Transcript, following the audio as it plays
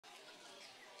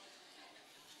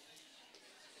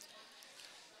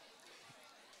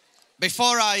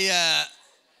Before I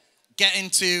get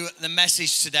into the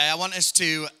message today, I want us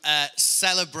to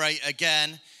celebrate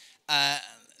again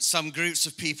some groups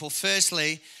of people.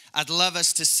 Firstly, I'd love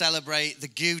us to celebrate the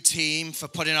GOO team for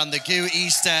putting on the GOO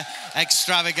Easter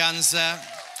extravaganza.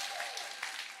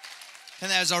 And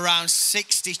there was around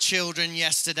 60 children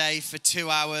yesterday for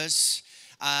 2 hours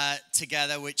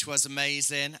together, which was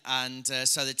amazing. And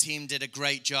so the team did a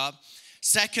great job.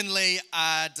 Secondly,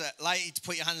 I'd like you to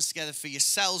put your hands together for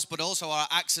yourselves, but also our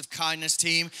Acts of Kindness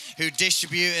team who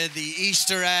distributed the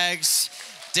Easter eggs,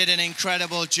 did an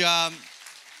incredible job.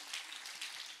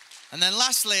 And then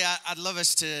lastly, I'd love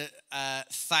us to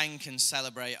thank and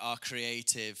celebrate our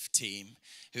creative team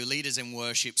who lead us in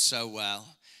worship so well.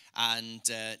 And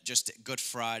just Good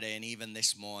Friday and even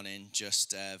this morning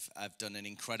just have done an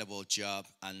incredible job.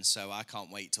 And so I can't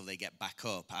wait till they get back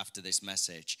up after this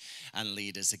message and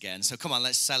lead us again. So come on,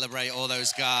 let's celebrate all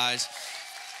those guys.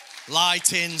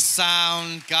 Lighting,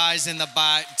 sound, guys in the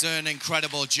back doing an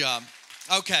incredible job.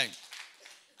 Okay.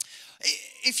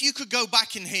 If you could go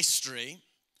back in history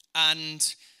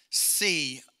and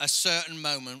see a certain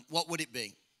moment, what would it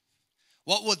be?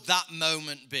 What would that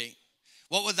moment be?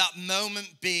 What would that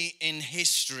moment be in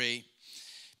history?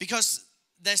 Because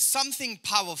there's something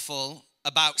powerful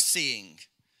about seeing.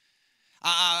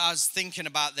 I was thinking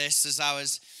about this as I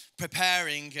was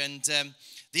preparing, and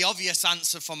the obvious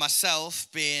answer for myself,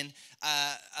 being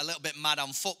a little bit mad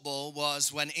on football,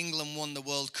 was when England won the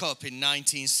World Cup in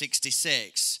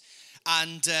 1966.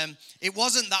 And it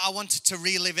wasn't that I wanted to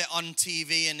relive it on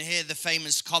TV and hear the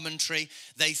famous commentary,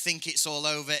 "They think it's all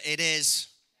over." It is.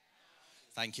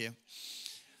 Thank you.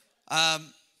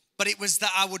 But it was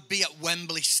that I would be at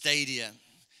Wembley Stadium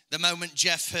the moment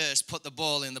Jeff Hurst put the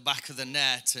ball in the back of the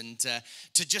net, and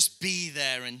to just be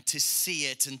there and to see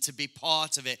it and to be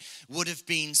part of it would have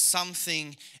been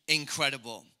something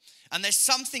incredible. And there's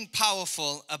something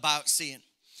powerful about seeing.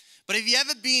 But have you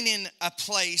ever been in a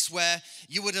place where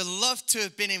you would have loved to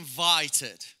have been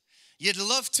invited? You'd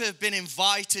love to have been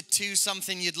invited to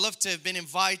something. You'd love to have been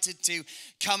invited to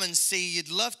come and see. You'd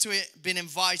love to have been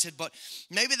invited, but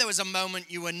maybe there was a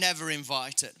moment you were never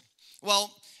invited.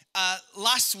 Well,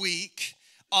 last week,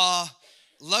 our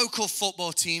local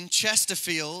football team,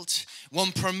 Chesterfield,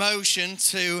 won promotion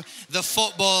to the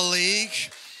Football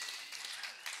League.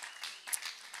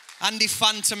 Andy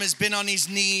Phantom has been on his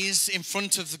knees in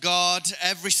front of God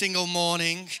every single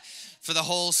morning for the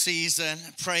whole season,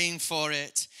 praying for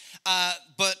it.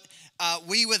 But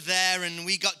we were there and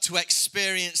we got to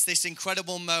experience this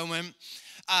incredible moment.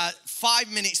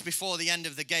 5 minutes before the end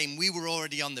of the game, we were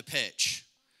already on the pitch.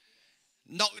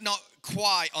 Not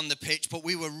quite on the pitch, but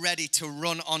we were ready to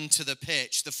run onto the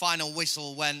pitch. The final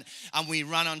whistle went and we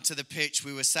ran onto the pitch.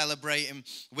 We were celebrating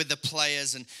with the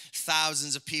players and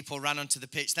thousands of people ran onto the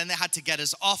pitch. Then they had to get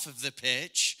us off of the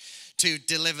pitch to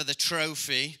deliver the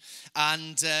trophy.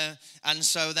 And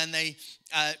so then they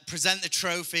present the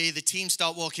trophy, the team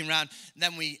start walking around,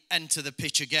 then we enter the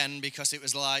pitch again because it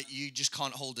was like, you just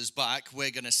can't hold us back,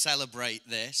 we're going to celebrate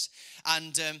this.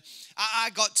 And I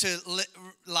got to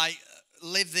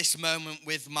live this moment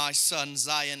with my son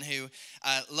Zion, who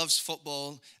loves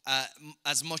football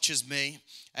as much as me.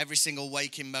 Every single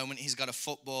waking moment he's got a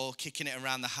football, kicking it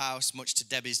around the house, much to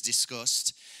Debbie's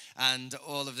disgust. And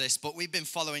all of this, but we've been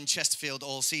following Chesterfield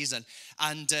all season,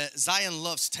 and Zion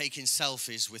loves taking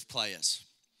selfies with players.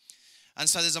 And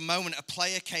so there's a moment a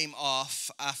player came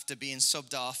off after being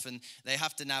subbed off, and they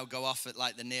have to now go off at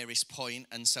like the nearest point,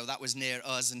 and so that was near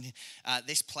us, and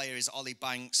this player is Ollie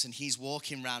Banks, and he's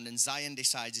walking around, and Zion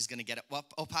decides he's going to get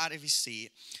up out of his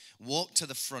seat, walk to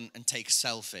the front and take a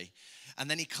selfie.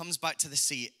 And then he comes back to the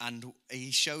seat and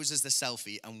he shows us the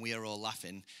selfie, and we are all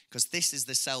laughing because this is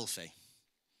the selfie.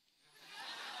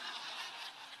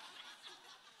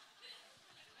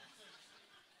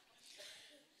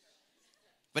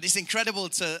 But it's incredible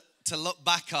to look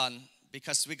back on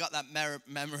because we got that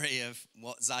memory of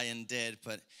what Zion did.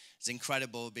 But it's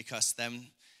incredible because then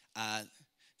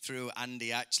through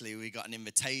Andy, actually, we got an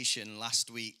invitation last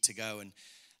week to go and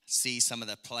see some of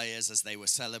the players as they were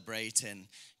celebrating.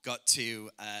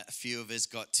 A few of us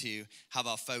got to have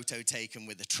our photo taken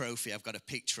with the trophy. I've got a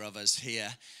picture of us here.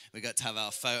 We got to have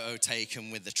our photo taken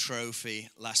with the trophy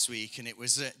last week, and it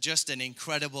was just an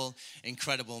incredible,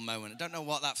 incredible moment. I don't know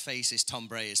what that face is Tom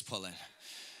Bray is pulling,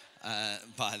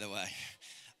 by the way.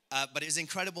 But it was an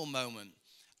incredible moment,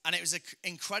 and it was an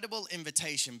incredible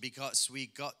invitation because we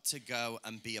got to go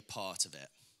and be a part of it.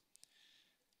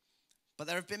 But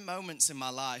there have been moments in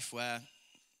my life where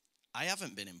I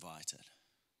haven't been invited.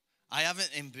 I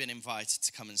haven't been invited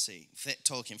to come and see.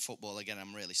 Talking football again,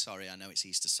 I'm really sorry. I know it's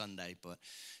Easter Sunday, but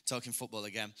talking football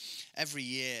again. Every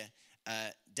year,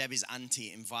 Debbie's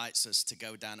auntie invites us to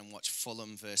go down and watch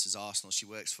Fulham versus Arsenal. She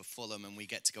works for Fulham, and we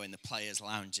get to go in the players'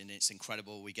 lounge, and it's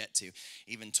incredible. We get to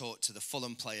even talk to the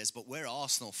Fulham players, but we're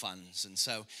Arsenal fans, and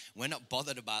so we're not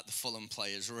bothered about the Fulham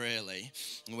players, really.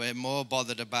 We're more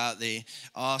bothered about the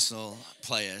Arsenal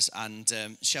players. And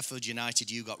Sheffield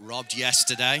United, you got robbed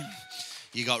yesterday.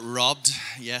 You got robbed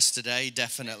yesterday,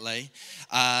 definitely.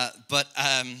 But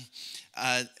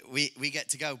we get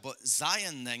to go. But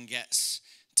Zion then gets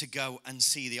to go and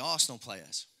see the Arsenal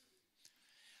players.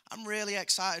 I'm really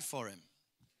excited for him.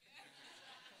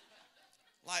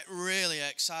 Like, really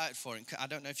excited for him. I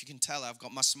don't know if you can tell, I've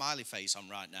got my smiley face on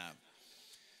right now.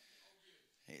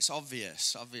 It's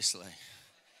obvious, obviously.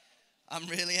 I'm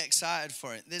really excited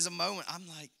for it. There's a moment, I'm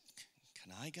like,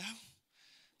 can I go?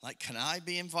 Like, can I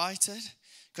be invited?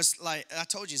 Because, like I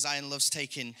told you, Zion loves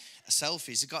taking selfies.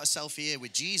 He's got a selfie here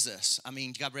with Jesus. I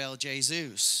mean, Gabriel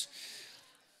Jesus.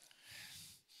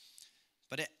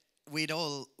 But we'd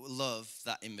all love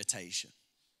that invitation.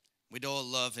 We'd all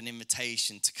love an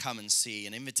invitation to come and see.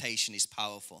 An invitation is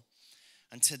powerful.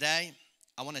 And today,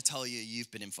 I want to tell you,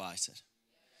 you've been invited.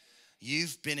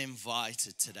 You've been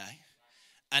invited today.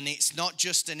 And it's not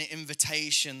just an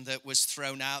invitation that was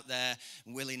thrown out there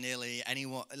willy-nilly.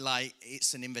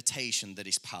 It's an invitation that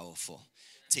is powerful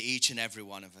to each and every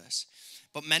one of us.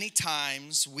 But many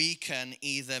times we can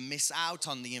either miss out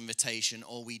on the invitation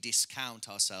or we discount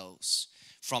ourselves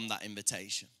from that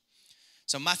invitation.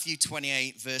 So Matthew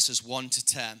 28 verses 1 to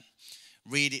 10.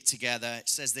 Read it together. It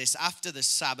says this: after the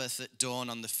Sabbath at dawn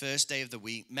on the first day of the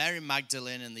week, Mary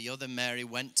Magdalene and the other Mary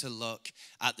went to look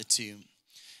at the tomb.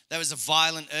 There was a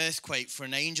violent earthquake, for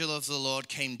an angel of the Lord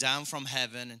came down from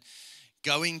heaven and,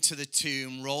 going to the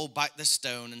tomb, rolled back the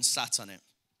stone and sat on it.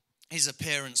 His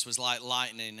appearance was like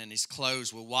lightning and his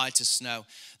clothes were white as snow.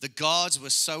 The guards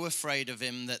were so afraid of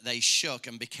him that they shook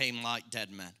and became like dead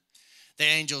men. The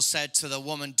angel said to the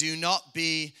woman, "Do not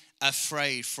be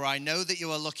afraid, for I know that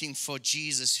you are looking for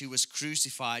Jesus who was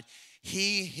crucified.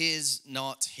 He is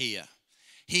not here.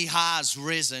 He has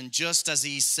risen, just as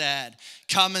he said.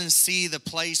 Come and see the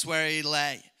place where he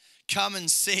lay. Come and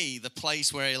see the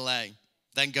place where he lay.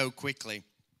 Then go quickly.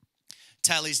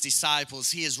 Tell his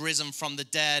disciples, he has risen from the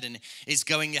dead and is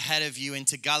going ahead of you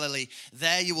into Galilee.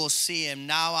 There you will see him.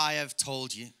 Now I have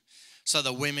told you." So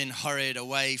the women hurried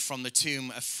away from the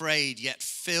tomb, afraid yet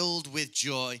filled with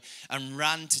joy, and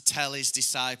ran to tell his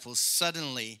disciples.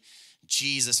 Suddenly,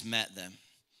 Jesus met them.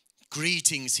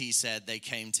 "Greetings," he said. They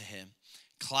came to him,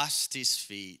 clasped his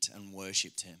feet, and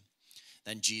worshipped him.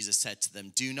 Then Jesus said to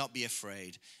them, "Do not be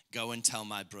afraid. Go and tell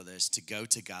my brothers to go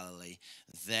to Galilee.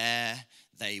 There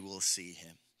they will see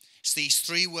him." It's these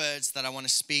three words that I want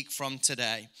to speak from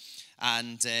today.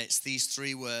 And it's these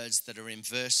three words that are in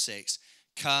verse 6.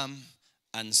 Come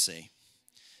and see.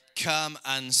 Come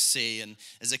and see. And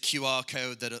there's a QR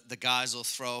code that the guys will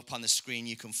throw up on the screen.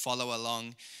 You can follow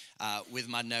along with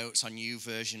my notes on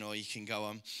YouVersion, or you can go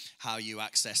on how you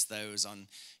access those on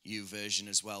YouVersion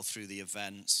as well through the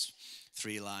events,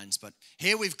 3 lines. But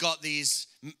here we've got these,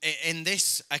 in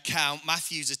this account,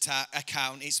 Matthew's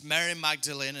account, it's Mary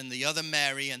Magdalene and the other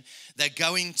Mary, and they're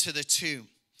going to the tomb.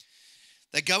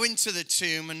 They're going to the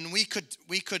tomb, and we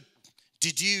could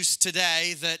deduce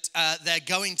today that they're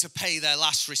going to pay their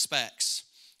last respects.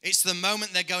 It's the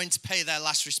moment they're going to pay their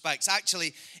last respects.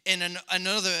 Actually, in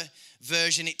another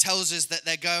version, it tells us that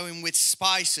they're going with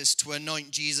spices to anoint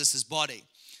Jesus' body.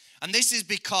 And this is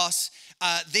because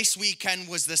this weekend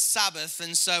was the Sabbath,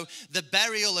 and so the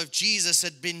burial of Jesus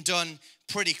had been done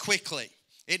pretty quickly.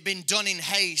 It'd been done in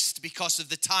haste because of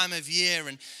the time of year,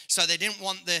 and so they didn't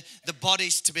want the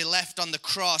bodies to be left on the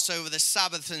cross over the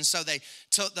Sabbath, and so they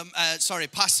took them,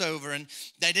 Passover, and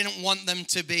they didn't want them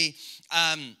to be,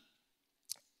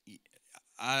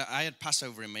 I had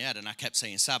Passover in my head, and I kept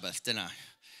saying Sabbath, didn't I?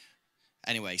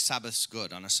 Anyway, Sabbath's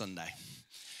good on a Sunday.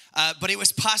 But it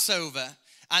was Passover,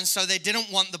 and so they didn't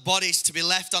want the bodies to be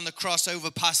left on the cross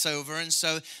over Passover, and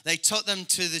so they took them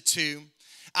to the tomb.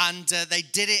 And they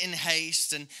did it in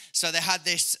haste. And so they had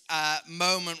this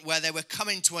moment where they were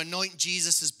coming to anoint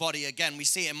Jesus' body again. We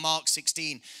see it in Mark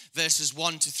 16, verses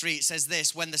 1 to 3. It says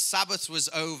this: when the Sabbath was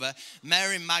over,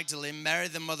 Mary Magdalene, Mary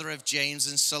the mother of James,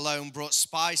 and Salome brought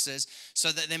spices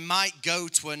so that they might go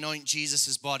to anoint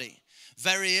Jesus' body.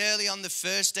 Very early on the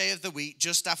first day of the week,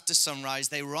 just after sunrise,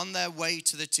 they were on their way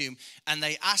to the tomb, and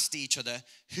they asked each other,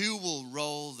 "Who will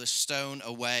roll the stone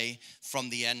away from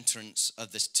the entrance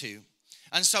of this tomb?"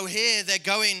 And so here they're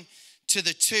going to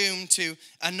the tomb to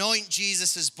anoint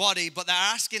Jesus' body, but they're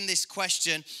asking this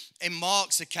question in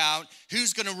Mark's account: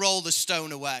 who's going to roll the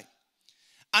stone away?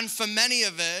 And for many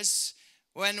of us,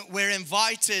 when we're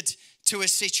invited to a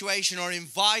situation or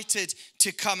invited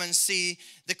to come and see,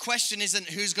 the question isn't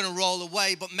who's going to roll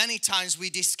away, but many times we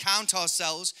discount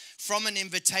ourselves from an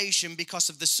invitation because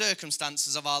of the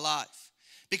circumstances of our life,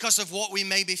 because of what we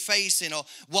may be facing or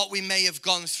what we may have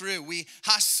gone through. We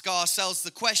ask ourselves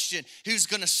the question, who's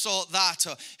going to sort that,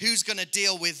 or who's going to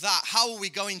deal with that? How are we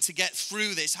going to get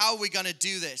through this? How are we going to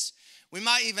do this? We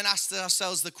might even ask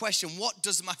ourselves the question, what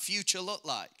does my future look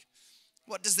like?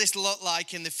 What does this look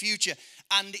like in the future?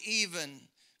 And even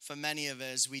for many of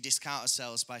us, we discount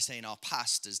ourselves by saying our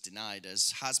past has denied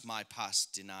us. Has my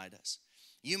past denied us?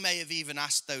 You may have even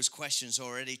asked those questions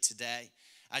already today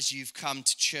as you've come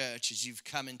to church, as you've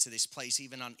come into this place,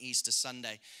 even on Easter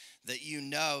Sunday, that you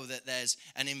know that there's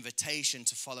an invitation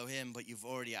to follow him, but you've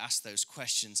already asked those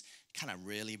questions. Can I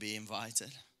really be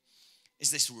invited?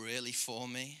 Is this really for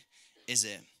me? Is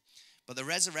it? But the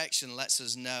resurrection lets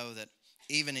us know that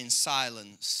even in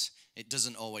silence, it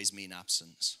doesn't always mean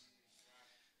absence.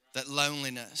 That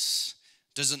loneliness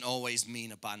doesn't always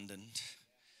mean abandoned.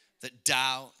 That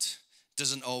doubt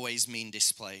doesn't always mean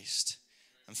displaced.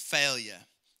 And failure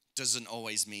doesn't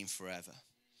always mean forever.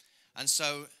 And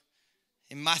so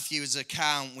in Matthew's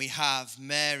account, we have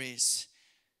Mary's.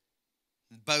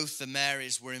 Both the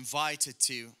Marys were invited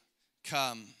to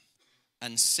come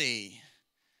and see.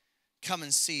 Come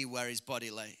and see where his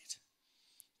body laid.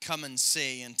 Come and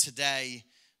see. And today,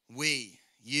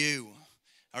 you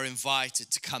are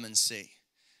invited to come and see.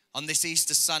 On this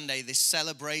Easter Sunday, this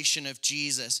celebration of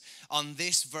Jesus, on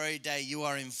this very day, you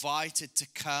are invited to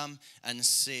come and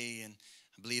see. And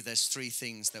I believe there's 3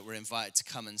 things that we're invited to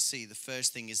come and see. The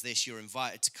first thing is this: you're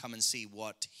invited to come and see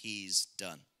what he's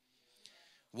done.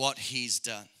 What he's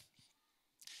done.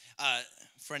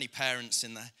 For any parents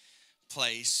in the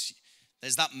place,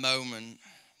 there's that moment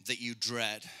that you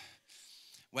dread,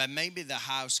 where maybe the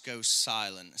house goes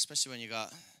silent, especially when you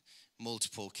got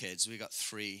multiple kids. We got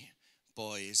 3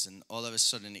 boys, and all of a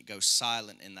sudden it goes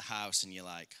silent in the house, and you're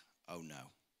like, oh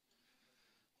no,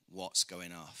 what's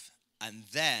going off? And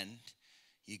then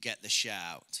you get the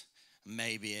shout.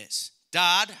 Maybe it's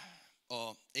Dad,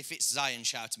 or if it's Zion,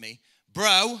 shout to me,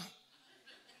 bro.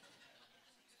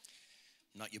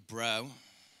 Not your bro.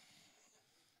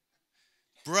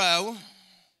 Bro,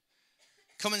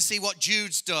 come and see what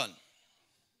Jude's done.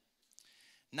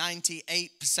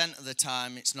 98% of the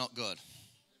time, it's not good.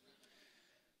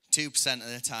 2%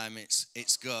 of the time,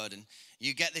 it's good. And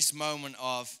you get this moment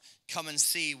of come and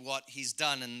see what he's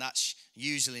done, and that's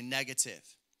usually negative.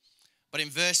 But in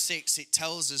verse 6, it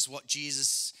tells us what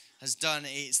Jesus has done.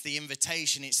 It's the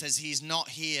invitation. It says he's not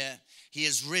here. He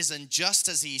has risen just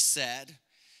as he said.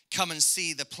 Come and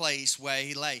see the place where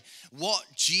he lay. What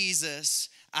Jesus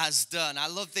has done. I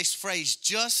love this phrase,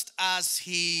 just as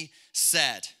he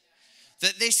said.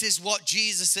 That this is what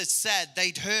Jesus had said.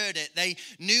 They'd heard it. They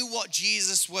knew what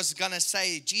Jesus was going to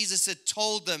say. Jesus had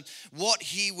told them what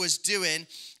he was doing.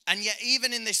 And yet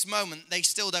even in this moment, they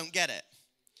still don't get it.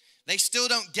 They still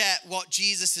don't get what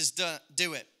Jesus is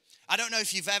doing. I don't know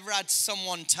if you've ever had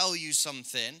someone tell you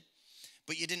something,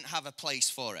 but you didn't have a place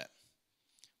for it.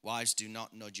 Wives, do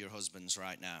not nudge your husbands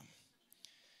right now.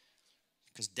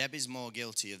 Because Debbie's more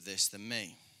guilty of this than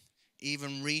me.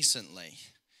 Even recently,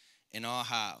 in our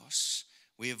house,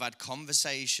 we have had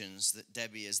conversations that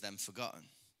Debbie has then forgotten.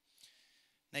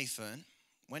 Nathan,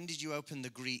 when did you open the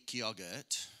Greek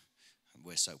yogurt?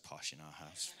 We're so posh in our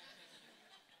house.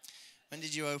 When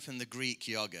did you open the Greek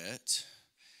yogurt?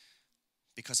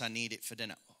 Because I need it for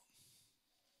dinner.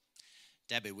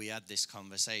 Debbie, we had this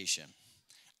conversation.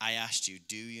 I asked you,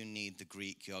 do you need the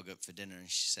Greek yogurt for dinner? And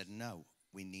she said, no,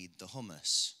 we need the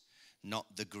hummus, not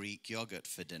the Greek yogurt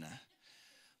for dinner.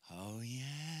 Oh,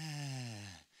 yeah,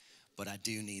 but I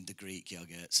do need the Greek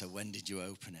yogurt, so when did you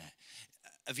open it?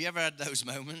 Have you ever had those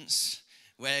moments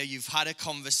where you've had a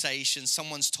conversation,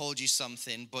 someone's told you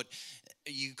something, but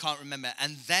you can't remember,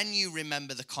 and then you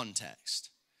remember the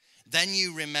context? Then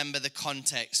you remember the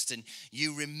context, and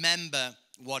you remember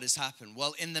what has happened.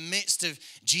 Well, in the midst of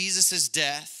Jesus'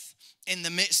 death, in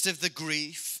the midst of the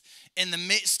grief, in the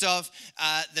midst of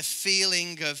the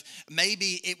feeling of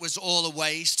maybe it was all a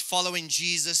waste, following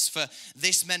Jesus for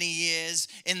this many years,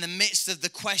 in the midst of the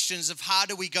questions of how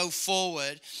do we go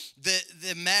forward,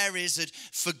 the Marys had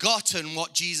forgotten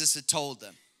what Jesus had told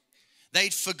them.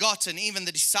 They'd forgotten, even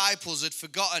the disciples had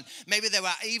forgotten. Maybe they were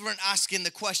even asking the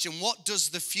question, what does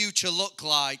the future look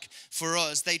like for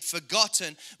us? They'd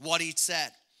forgotten what he'd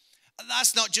said.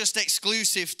 That's not just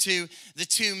exclusive to the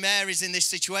 2 Marys in this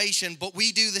situation, but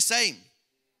we do the same.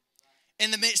 In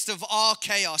the midst of our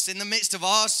chaos, in the midst of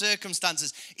our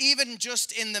circumstances, even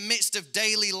just in the midst of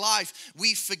daily life,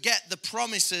 we forget the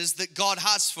promises that God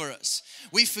has for us.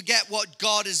 We forget what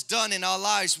God has done in our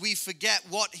lives. We forget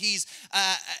what He's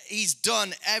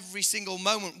done every single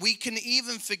moment. We can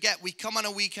even forget. We come on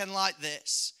a weekend like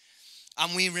this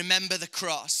and we remember the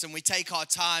cross, and we take our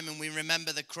time and we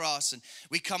remember the cross, and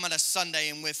we come on a Sunday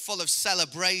and we're full of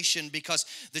celebration because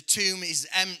the tomb is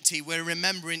empty. We're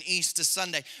remembering Easter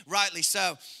Sunday, rightly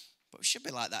so. But we should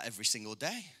be like that every single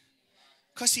day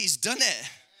because He's done it.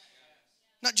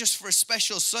 Not just for a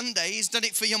special Sunday, He's done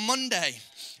it for your Monday.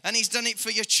 And He's done it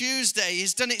for your Tuesday.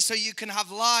 He's done it so you can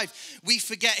have life. We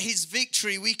forget His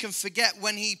victory. We can forget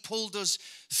when He pulled us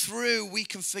through. We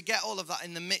can forget all of that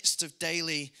in the midst of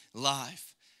daily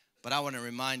life. But I want to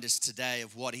remind us today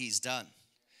of what He's done.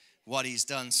 What He's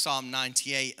done. Psalm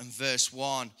 98 and verse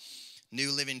 1.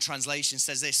 New Living Translation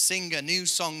says this: sing a new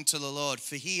song to the Lord,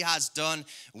 for He has done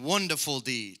wonderful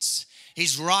deeds.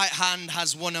 His right hand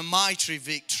has won a mighty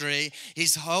victory.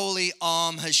 His holy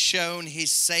arm has shown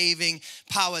His saving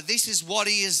power. This is what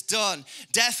He has done.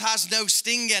 Death has no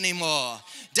sting anymore.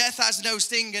 Death has no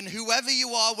sting. And whoever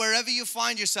you are, wherever you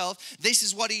find yourself, this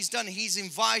is what He's done. He's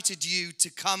invited you to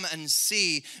come and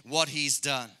see what He's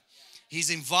done. He's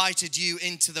invited you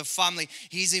into the family.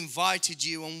 He's invited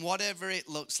you, and whatever it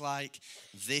looks like,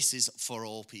 this is for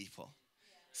all people,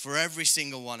 for every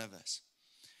single one of us.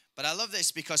 But I love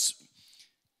this because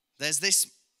there's this,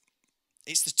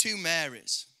 it's the two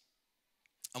Marys.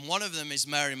 And one of them is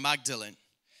Mary Magdalene.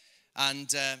 And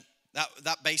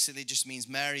that basically just means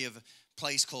Mary of a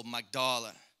place called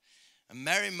Magdala. And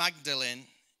Mary Magdalene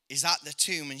is at the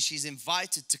tomb, and she's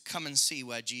invited to come and see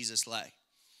where Jesus lay.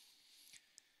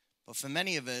 But for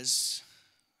many of us,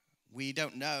 we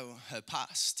don't know her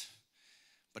past.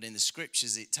 But in the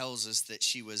scriptures, it tells us that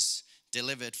she was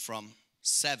delivered from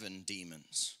 7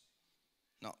 demons.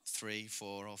 Not 3,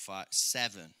 4, or 5,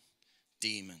 7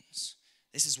 demons.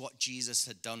 This is what Jesus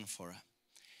had done for her.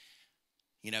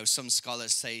 You know, some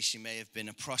scholars say she may have been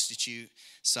a prostitute.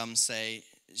 Some say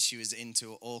she was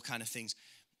into all kind of things.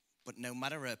 But no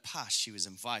matter her past, she was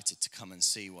invited to come and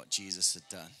see what Jesus had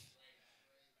done.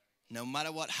 No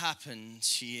matter what happened,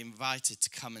 she invited to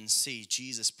come and see.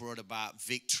 Jesus brought about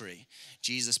victory.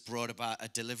 Jesus brought about a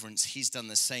deliverance. He's done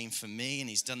the same for me, and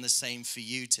He's done the same for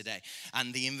you today.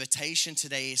 And the invitation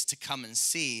today is to come and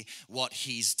see what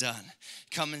He's done.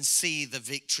 Come and see the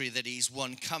victory that He's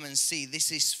won. Come and see. This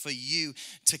is for you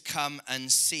to come and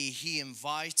see. He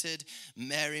invited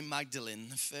Mary Magdalene,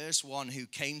 the first one who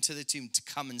came to the tomb, to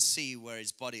come and see where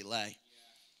His body lay.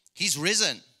 He's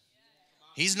risen.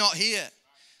 He's not here.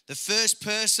 The first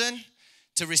person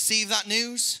to receive that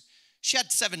news, she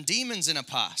had 7 demons in her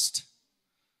past.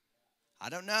 I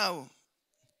don't know,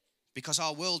 because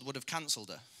our world would have cancelled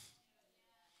her.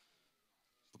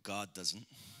 But God doesn't.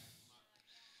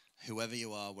 Whoever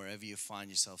you are, wherever you find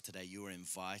yourself today, you are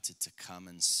invited to come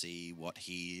and see what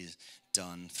He's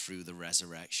done through the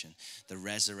resurrection. The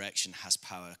resurrection has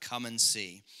power. Come and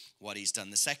see what He's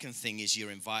done. The second thing is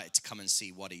you're invited to come and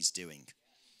see what He's doing.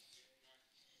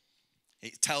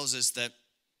 It tells us that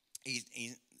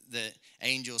the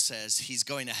angel says He's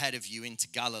going ahead of you into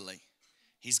Galilee.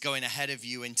 He's going ahead of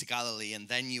you into Galilee, and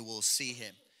then you will see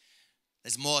Him.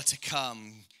 There's more to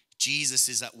come. Jesus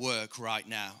is at work right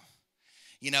now.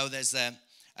 You know, there's a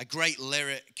great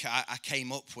lyric I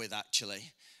came up with, actually,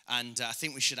 and I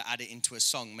think we should add it into a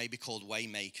song, maybe called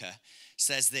Waymaker. It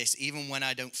says this: even when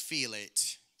I don't feel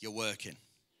it, you're working.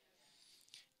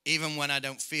 Even when I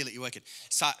don't feel it, you're working.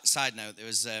 Side note, there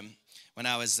was... when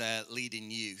I was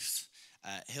leading youth,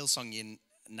 Hillsong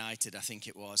United, I think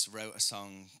it was, wrote a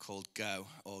song called Go,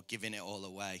 or Giving It All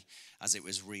Away, as it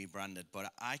was rebranded.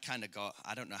 But I kind of got,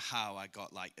 I don't know how I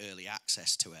got like early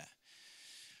access to it.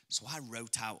 So I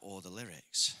wrote out all the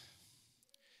lyrics.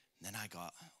 And then I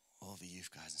got all the youth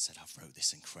guys and said, I've wrote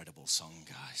this incredible song,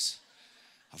 guys.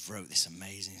 I've wrote this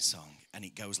amazing song, and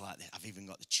it goes like this. I've even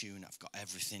got the tune. I've got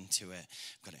everything to it.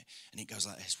 I've got it, and it goes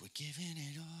like this: we're giving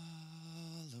it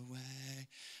all away.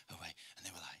 And they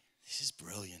were like, "This is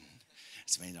brilliant."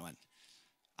 It's amazing. I went,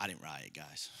 "I didn't write it,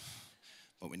 guys,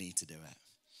 but we need to do it."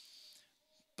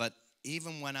 But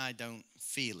even when I don't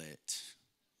feel it,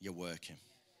 you're working.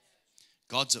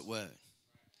 God's at work,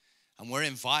 and we're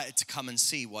invited to come and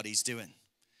see what He's doing.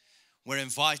 We're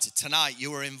invited tonight.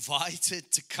 You are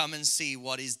invited to come and see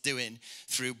what He's doing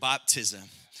through baptism.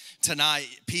 tonight,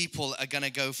 people are going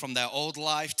to go from their old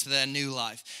life to their new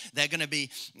life. They're going to be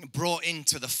brought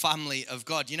into the family of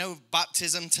God. You know,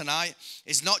 baptism tonight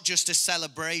is not just a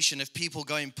celebration of people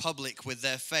going public with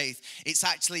their faith. It's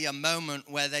actually a moment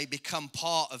where they become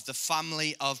part of the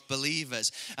family of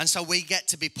believers. And so we get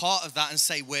to be part of that and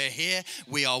say, we're here,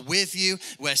 we are with you,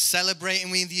 we're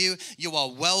celebrating with you, you are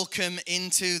welcome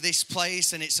into this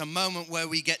place. And it's a moment where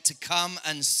we get to come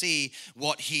and see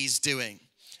what he's doing.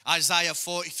 Isaiah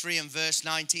 43 and verse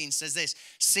 19 says this,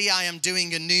 see, I am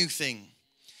doing a new thing.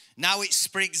 Now it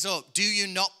springs up. Do you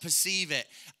not perceive it?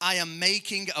 I am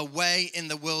making a way in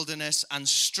the wilderness and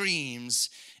streams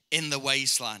in the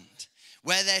wasteland.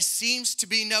 Where there seems to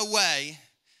be no way,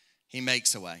 he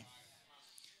makes a way.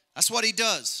 That's what he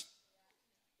does.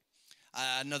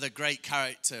 Another great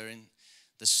character in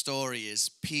the story is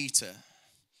Peter.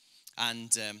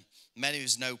 And many of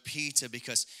us know Peter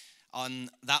because on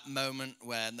that moment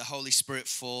when the Holy Spirit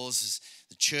falls,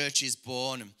 the church is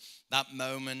born, and that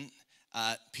moment,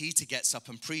 Peter gets up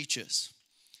and preaches.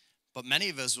 But many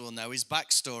of us will know his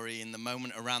backstory in the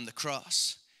moment around the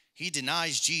cross. He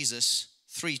denies Jesus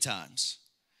 3 times.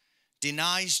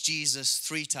 Denies Jesus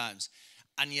 3 times.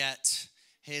 And yet,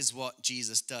 here's what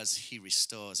Jesus does. He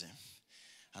restores him.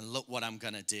 And look what I'm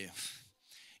going to do.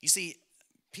 You see,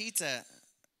 Peter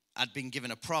had been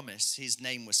given a promise. His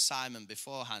name was Simon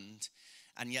beforehand.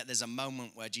 And yet there's a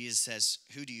moment where Jesus says,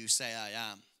 who do you say I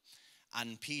am?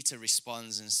 And Peter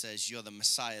responds and says, you're the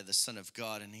Messiah, the Son of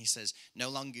God. And he says, no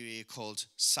longer are you called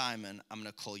Simon, I'm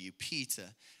going to call you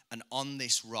Peter. And on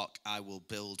this rock I will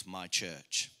build my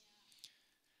church.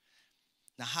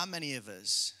 Now, how many of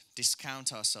us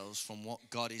discount ourselves from what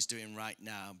God is doing right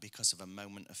now because of a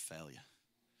moment of failure?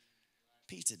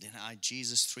 Peter denied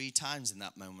Jesus 3 times in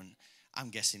that moment. I'm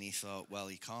guessing he thought, well,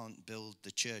 he can't build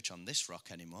the church on this rock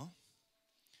anymore.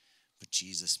 But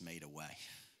Jesus made a way.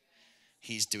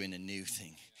 He's doing a new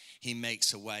thing. He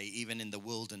makes a way, even in the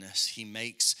wilderness. He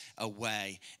makes a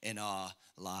way in our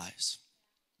lives.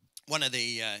 One of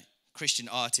the Christian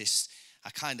artists I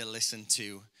kind of listened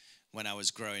to when I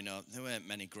was growing up, there weren't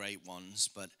many great ones,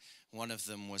 but one of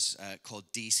them was called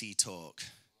DC Talk.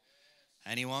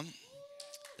 Anyone?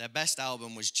 Their best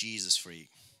album was Jesus Freak.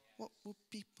 What will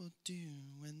people do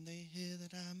when they hear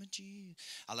that I'm a Jew?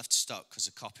 I'll have to stop because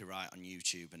of copyright on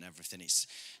YouTube and everything. It's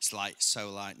like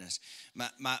so lightness.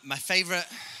 My favorite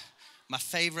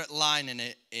line in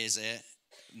it is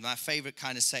my favorite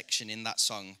kind of section in that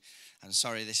song. And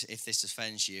sorry if this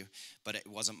offends you, but it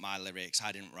wasn't my lyrics.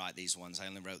 I didn't write these ones. I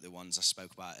only wrote the ones I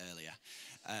spoke about earlier.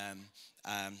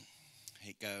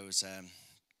 It goes,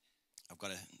 I've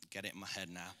got to get it in my head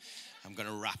now. I'm going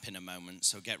to rap in a moment,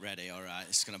 so get ready, all right?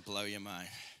 It's going to blow your mind.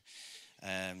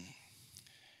 I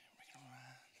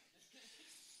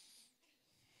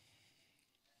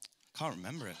can't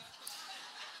remember it.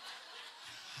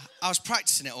 I was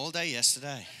practicing it all day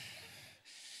yesterday.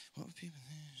 What were people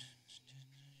think?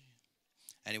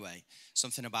 Anyway,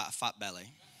 something about a fat belly.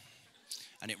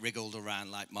 And it wriggled around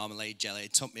like marmalade jelly.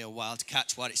 It took me a while to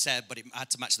catch what it said, but it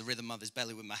had to match the rhythm of his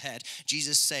belly with my head.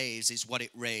 Jesus saves is what it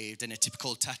raved in a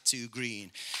typical tattoo green.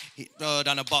 He rode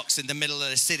on a box in the middle of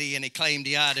the city and he claimed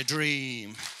he had a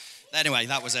dream. Anyway,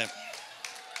 that was it.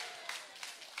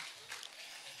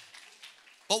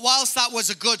 But whilst that was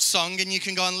a good song, and you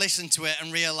can go and listen to it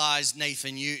and realize,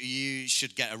 Nathan, you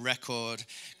should get a record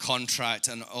contract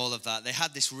and all of that, they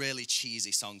had this really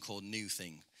cheesy song called New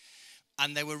Thing.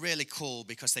 And they were really cool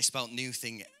because they spelled new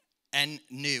thing,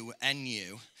 N-new,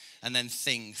 N-U, and then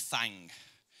thing, thang,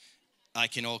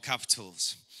 like in all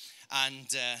capitals. And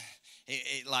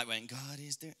it like went, God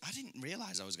is doing, I didn't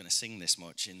realize I was going to sing this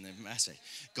much in the message.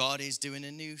 God is doing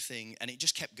a new thing. And it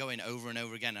just kept going over and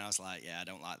over again. And I was like, yeah, I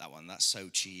don't like that one. That's so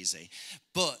cheesy.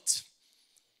 But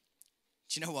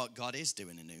do you know what? God is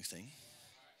doing a new thing.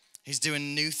 He's doing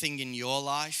a new thing in your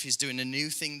life. He's doing a new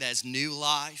thing. There's new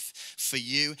life for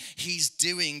you. He's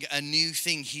doing a new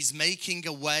thing. He's making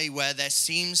a way where there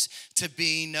seems to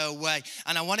be no way.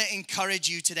 And I want to encourage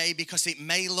you today because it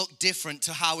may look different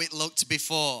to how it looked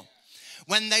before.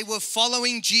 When they were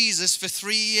following Jesus for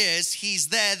 3 years, he's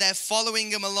there, they're following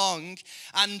him along,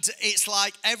 and it's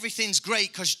like everything's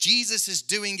great because Jesus is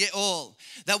doing it all.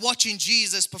 They're watching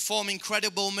Jesus perform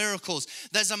incredible miracles.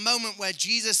 There's a moment where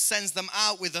Jesus sends them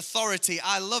out with authority.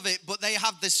 I love it, but they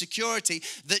have the security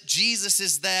that Jesus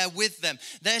is there with them.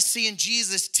 They're seeing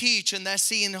Jesus teach, and they're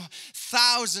seeing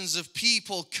thousands of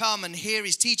people come and hear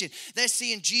his teaching. They're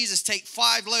seeing Jesus take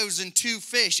 5 loaves and 2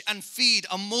 fish and feed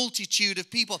a multitude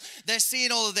of people. They're seeing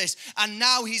seeing all of this. And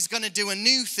now he's going to do a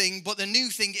new thing. But the new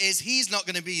thing is he's not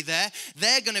going to be there.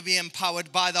 They're going to be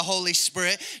empowered by the Holy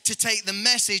Spirit to take the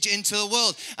message into the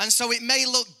world. And so it may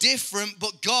look different,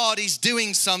 but God is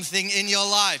doing something in your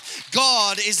life.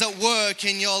 God is at work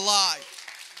in your life.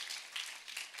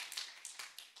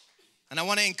 And I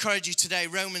want to encourage you today.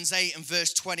 Romans 8 and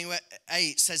verse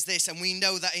 28 says this, and we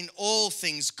know that in all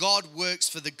things God works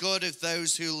for the good of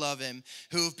those who love him,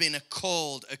 who have been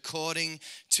called according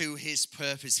to his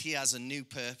purpose. He has a new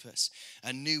purpose,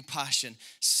 a new passion,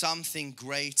 something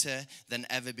greater than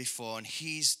ever before. And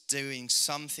he's doing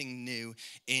something new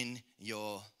in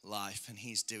your life. And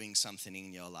he's doing something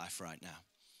in your life right now.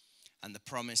 And the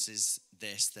promise is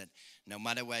this, that no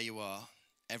matter where you are,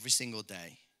 every single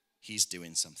day, he's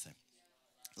doing something.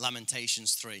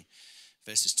 Lamentations 3,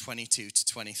 verses 22 to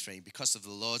 23. Because of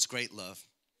the Lord's great love,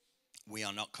 we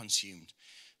are not consumed,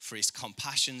 for his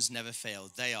compassions never fail.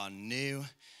 They are new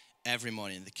every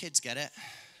morning. The kids get it?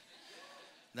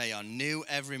 They are new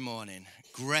every morning.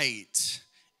 Great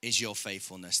is your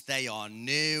faithfulness. They are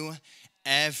new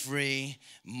every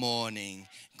morning.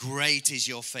 Great is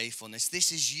your faithfulness.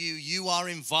 This is you. You are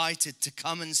invited to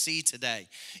come and see today.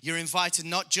 You're invited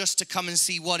not just to come and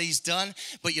see what he's done,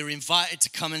 but you're invited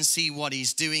to come and see what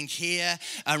he's doing here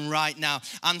and right now.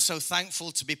 I'm so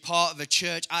thankful to be part of a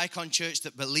church, Icon Church,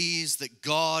 that believes that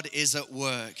God is at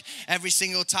work. Every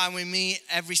single time we meet,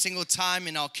 every single time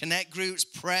in our connect groups,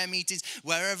 prayer meetings,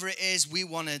 wherever it is, we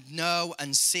want to know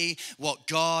and see what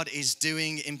God is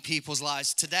doing in people's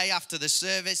lives. Today, after the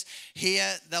service,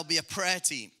 here there'll be a prayer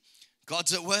team.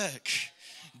 God's at work.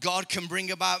 God can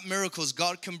bring about miracles.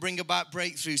 God can bring about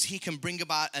breakthroughs. He can bring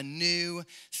about a new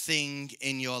thing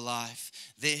in your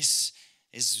life. This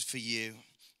is for you.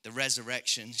 The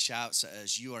resurrection shouts at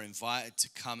us, you are invited to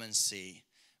come and see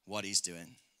what he's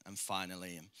doing. And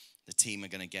finally, the team are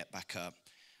going to get back up.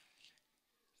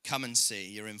 Come and see.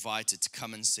 You're invited to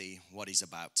come and see what he's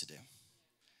about to do.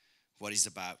 What he's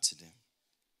about to do.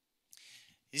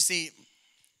 You see,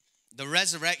 the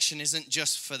resurrection isn't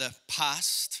just for the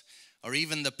past or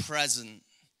even the present,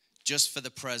 just for the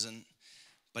present,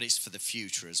 but it's for the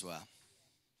future as well.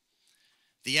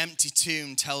 The empty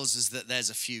tomb tells us that there's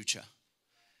a future.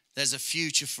 There's a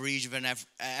future for each and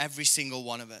every single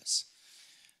one of us.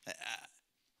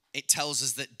 It tells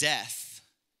us that death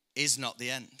is not the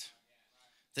end.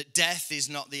 That death is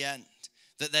not the end.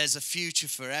 That there's a future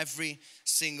for every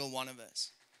single one of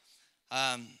us.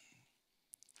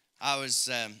 I was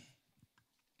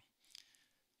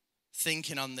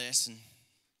thinking on this, and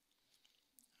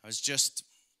I was just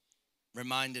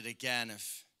reminded again of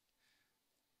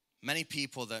many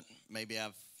people that maybe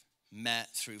I've met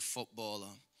through football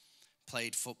or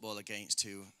played football against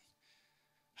who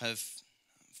have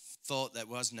thought there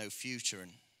was no future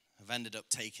and have ended up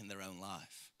taking their own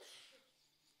life.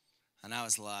 And I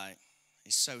was like,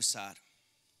 it's so sad,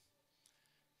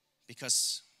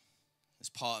 because there's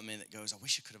part of me that goes, I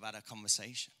wish I could have had a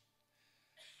conversation.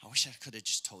 I wish I could have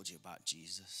just told you about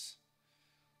Jesus.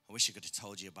 I wish I could have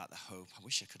told you about the hope. I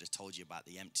wish I could have told you about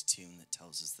the empty tomb that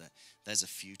tells us that there's a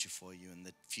future for you. And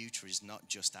the future is not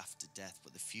just after death,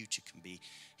 but the future can be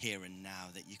here and now,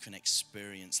 that you can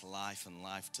experience life and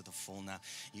life to the full now.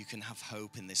 You can have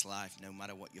hope in this life no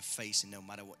matter what you're facing, no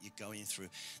matter what you're going through.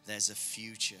 There's a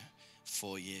future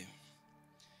for you.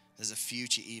 There's a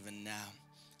future even now.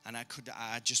 And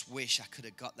I just wish I could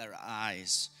have got their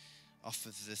eyes off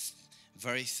of the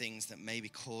very things that maybe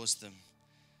caused them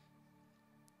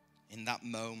in that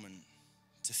moment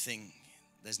to think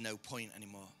there's no point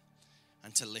anymore,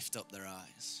 and to lift up their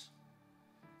eyes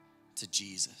to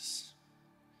Jesus,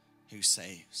 who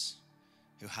saves,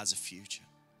 who has a future.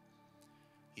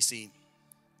 You see,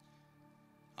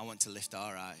 I want to lift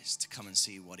our eyes to come and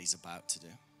see what he's about to do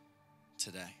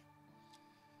today.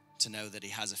 To know that he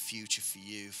has a future for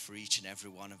you, for each and every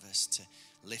one of us, to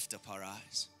lift up our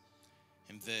eyes.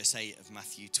 In verse 8 of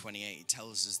Matthew 28, it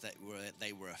tells us that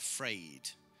they were afraid,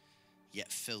 yet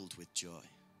filled with joy.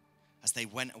 As they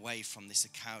went away from this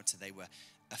encounter, they were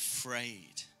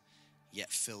afraid,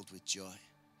 yet filled with joy.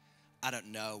 I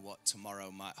don't know what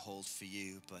tomorrow might hold for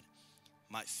you, but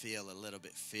might feel a little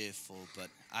bit fearful, but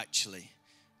actually,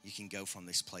 you can go from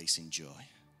this place in joy.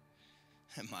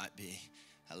 It might be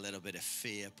a little bit of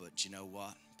fear, but you know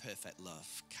what? Perfect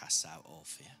love casts out all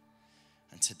fear.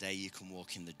 And today you can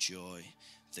walk in the joy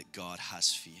that God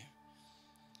has for you.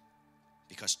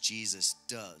 Because Jesus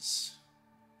does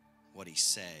what he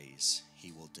says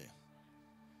he will do.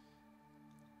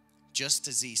 Just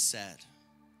as he said.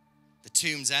 The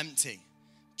tomb's empty,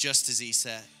 just as he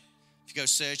said. If you go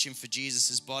searching for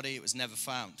Jesus' body, it was never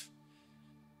found.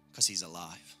 Because he's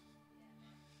alive.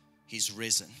 He's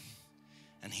risen.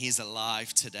 And he's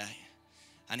alive today.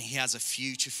 And he has a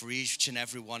future for each and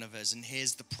every one of us. And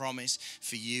here's the promise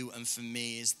for you and for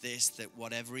me is this, that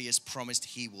whatever he has promised,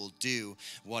 he will do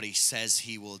what he says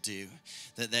he will do.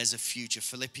 That there's a future.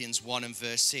 Philippians 1 and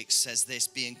verse 6 says this,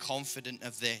 being confident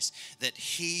of this, that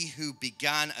he who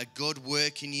began a good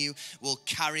work in you will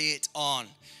carry it on.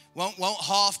 Won't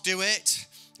half do it.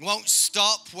 Won't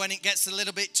stop when it gets a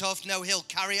little bit tough. No, he'll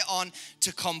carry it on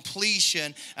to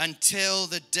completion until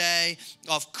the day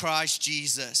of Christ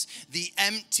Jesus. The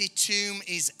empty tomb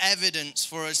is evidence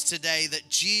for us today that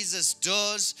Jesus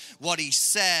does what he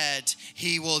said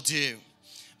he will do.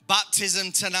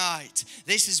 Baptism tonight.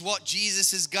 This is what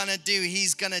Jesus is going to do.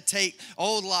 He's going to take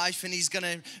old life and he's going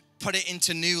to put it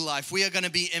into new life. We are going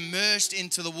to be immersed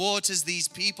into the waters. These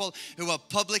people who are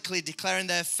publicly declaring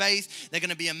their faith, they're going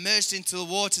to be immersed into the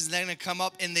waters and they're going to come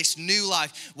up in this new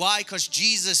life. Why? Because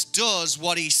Jesus does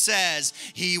what he says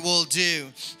he will do.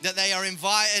 That they are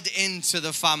invited into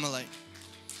the family.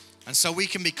 And so we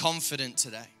can be confident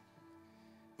today.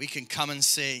 We can come and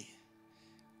see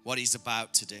what he's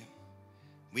about to do.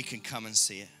 We can come and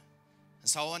see it. And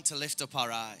so I want to lift up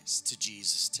our eyes to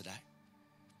Jesus today.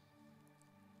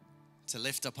 To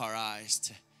lift up our eyes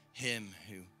to him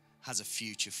who has a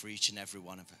future for each and every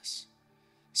one of us.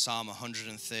 Psalm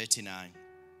 139,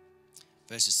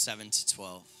 verses 7 to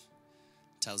 12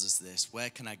 tells us this. Where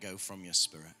can I go from your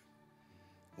spirit?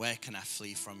 Where can I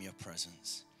flee from your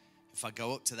presence? If I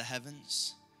go up to the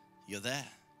heavens, you're there.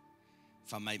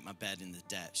 If I make my bed in the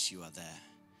depths, you are there.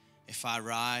 If I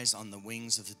rise on the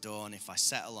wings of the dawn, if I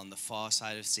settle on the far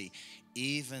side of the sea,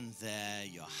 even there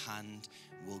your hand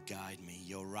will guide me.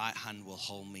 Your right hand will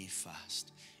hold me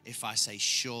fast. If I say,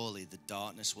 surely the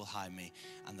darkness will hide me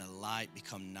and the light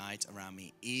become night around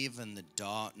me, even the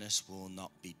darkness will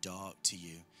not be dark to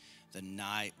you. The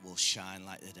night will shine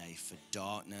like the day, for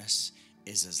darkness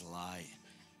is as light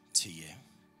to you.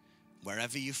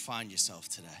 Wherever you find yourself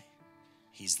today,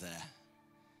 he's there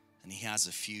and he has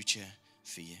a future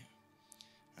for you.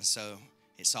 And so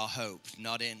it's our hope,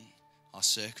 not in our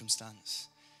circumstance,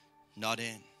 not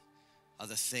in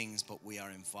other things, but we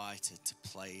are invited to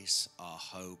place our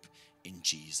hope in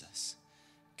Jesus.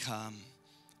 Come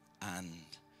and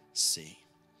see.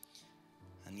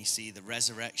 And you see, the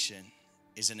resurrection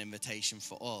is an invitation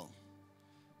for all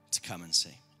to come and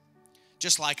see.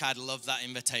 Just like I'd love that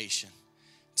invitation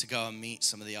to go and meet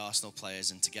some of the Arsenal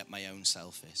players and to get my own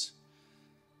selfies.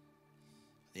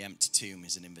 The empty tomb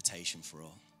is an invitation for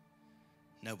all.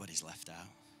 Nobody's left out.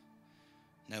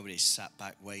 Nobody's sat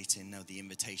back waiting. No, the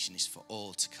invitation is for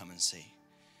all to come and see.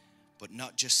 But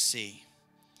not just see,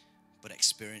 but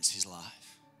experience his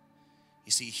life.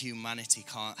 You see, humanity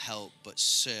can't help but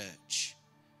search,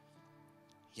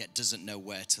 yet doesn't know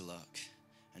where to look.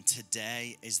 And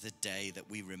today is the day that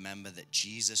we remember that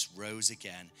Jesus rose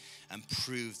again and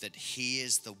proved that he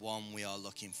is the one we are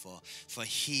looking for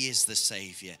he is the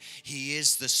Savior. He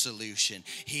is the solution.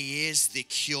 He is the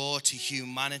cure to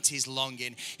humanity's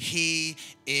longing. He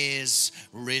is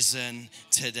risen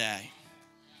today.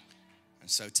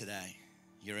 And so today,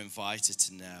 you're invited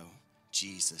to know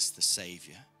Jesus, the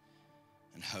Savior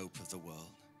and hope of the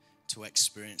world, to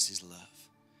experience his love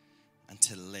and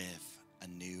to live a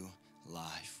new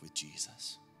life with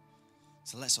Jesus.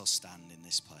 So let's all stand in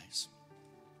this place.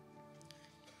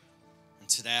 And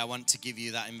today I want to give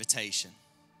you that invitation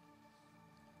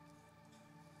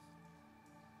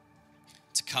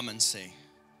to come and see.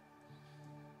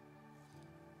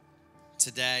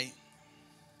 Today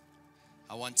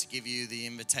I want to give you the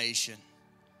invitation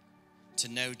to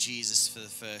know Jesus for the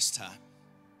first time,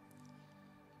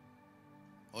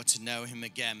 or to know him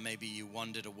again. Maybe you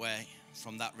wandered away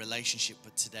from that relationship,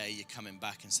 but today you're coming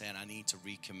back and saying, I need to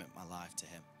recommit my life to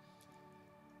him.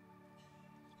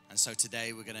 And so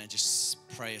today we're going to just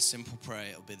pray a simple prayer.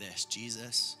 It'll be this: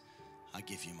 Jesus, I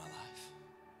give you my life.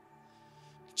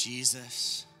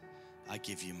 Jesus, I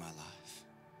give you my life.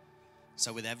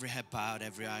 So with every head bowed,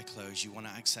 every eye closed, you want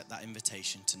to accept that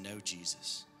invitation to know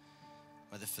Jesus,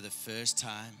 whether for the first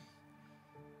time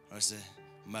or as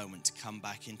a moment to come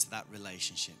back into that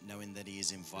relationship, knowing that he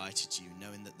has invited you,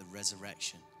 knowing that the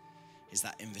resurrection is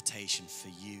that invitation for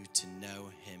you to know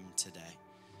him today.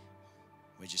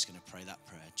 We're just going to pray that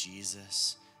prayer.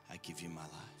 Jesus, I give you my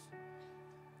life.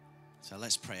 So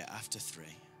let's pray it after 3.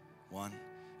 1,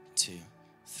 2,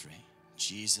 3.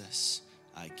 Jesus,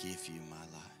 I give you my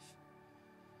life.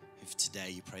 If today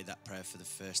you pray that prayer for the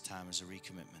first time as a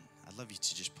recommitment, I'd love you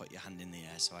to just put your hand in the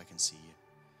air so I can see you,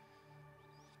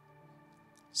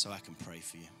 so I can pray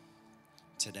for you.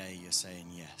 Today you're saying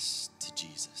yes to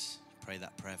Jesus. Pray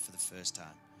that prayer for the first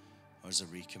time or as a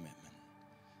recommitment.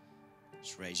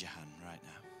 Just raise your hand right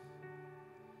now.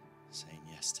 saying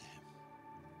yes to him.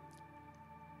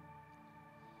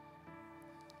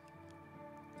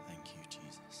 Thank you,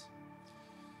 Jesus.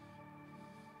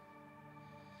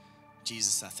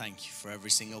 Jesus, I thank you for every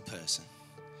single person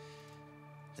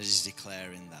that is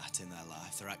declaring that in their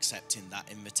life. They're accepting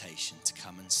that invitation to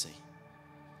come and see.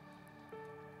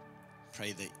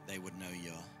 Pray that they would know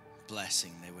your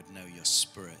blessing, they would know your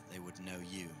spirit, they would know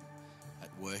you at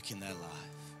work in their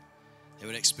life. They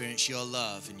would experience your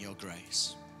love and your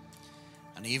grace.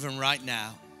 And even right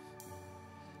now,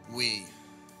 we,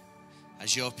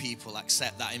 as your people,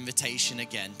 accept that invitation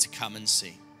again to come and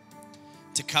see.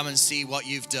 To come and see what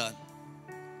you've done.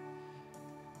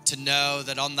 To know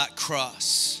that on that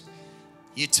cross,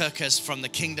 you took us from the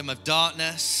kingdom of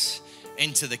darkness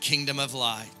into the kingdom of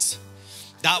light.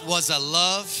 That was a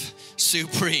love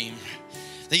supreme.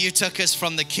 That you took us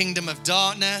from the kingdom of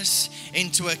darkness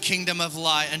into a kingdom of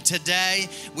light. And today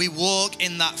we walk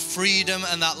in that freedom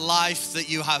and that life that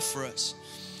you have for us.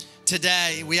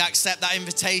 Today we accept that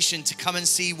invitation to come and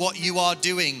see what you are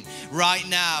doing right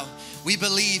now. We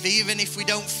believe even if we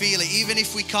don't feel it, even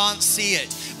if we can't see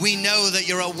it, we know that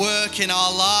you're at work in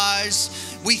our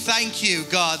lives. We thank you,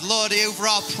 God, Lord, over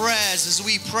our prayers as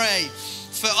we pray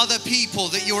for other people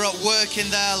that you're at work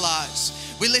in their lives.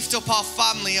 We lift up our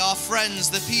family, our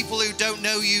friends, the people who don't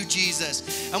know you,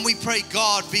 Jesus. And we pray,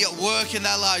 God, be at work in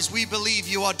their lives. We believe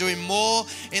you are doing more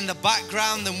in the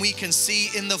background than we can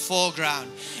see in the foreground.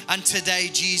 And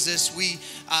today, Jesus, we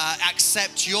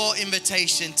accept your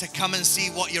invitation to come and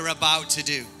see what you're about to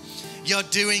do. You're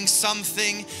doing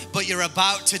something, but you're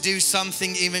about to do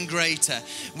something even greater.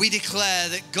 We declare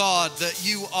that, God, that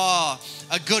you are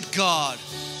a good God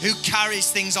who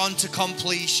carries things on to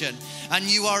completion. And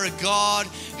you are a God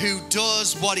who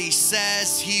does what he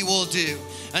says he will do.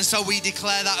 And so we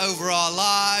declare that over our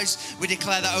lives. We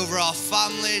declare that over our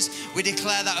families. We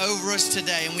declare that over us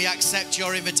today. And we accept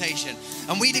your invitation.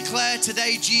 And we declare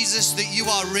today, Jesus, that you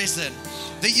are risen,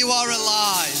 that you are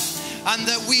alive, and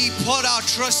that we put our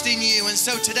trust in you. And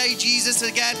so today, Jesus,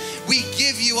 again, we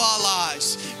give you our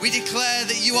lives. We declare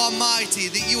that you are mighty,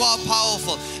 that you are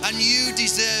powerful, and you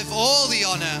deserve all the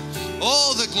honor,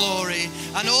 all the glory,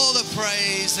 and all the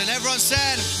praise. And everyone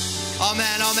said,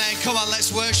 amen, amen. Come on,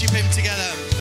 let's worship him together.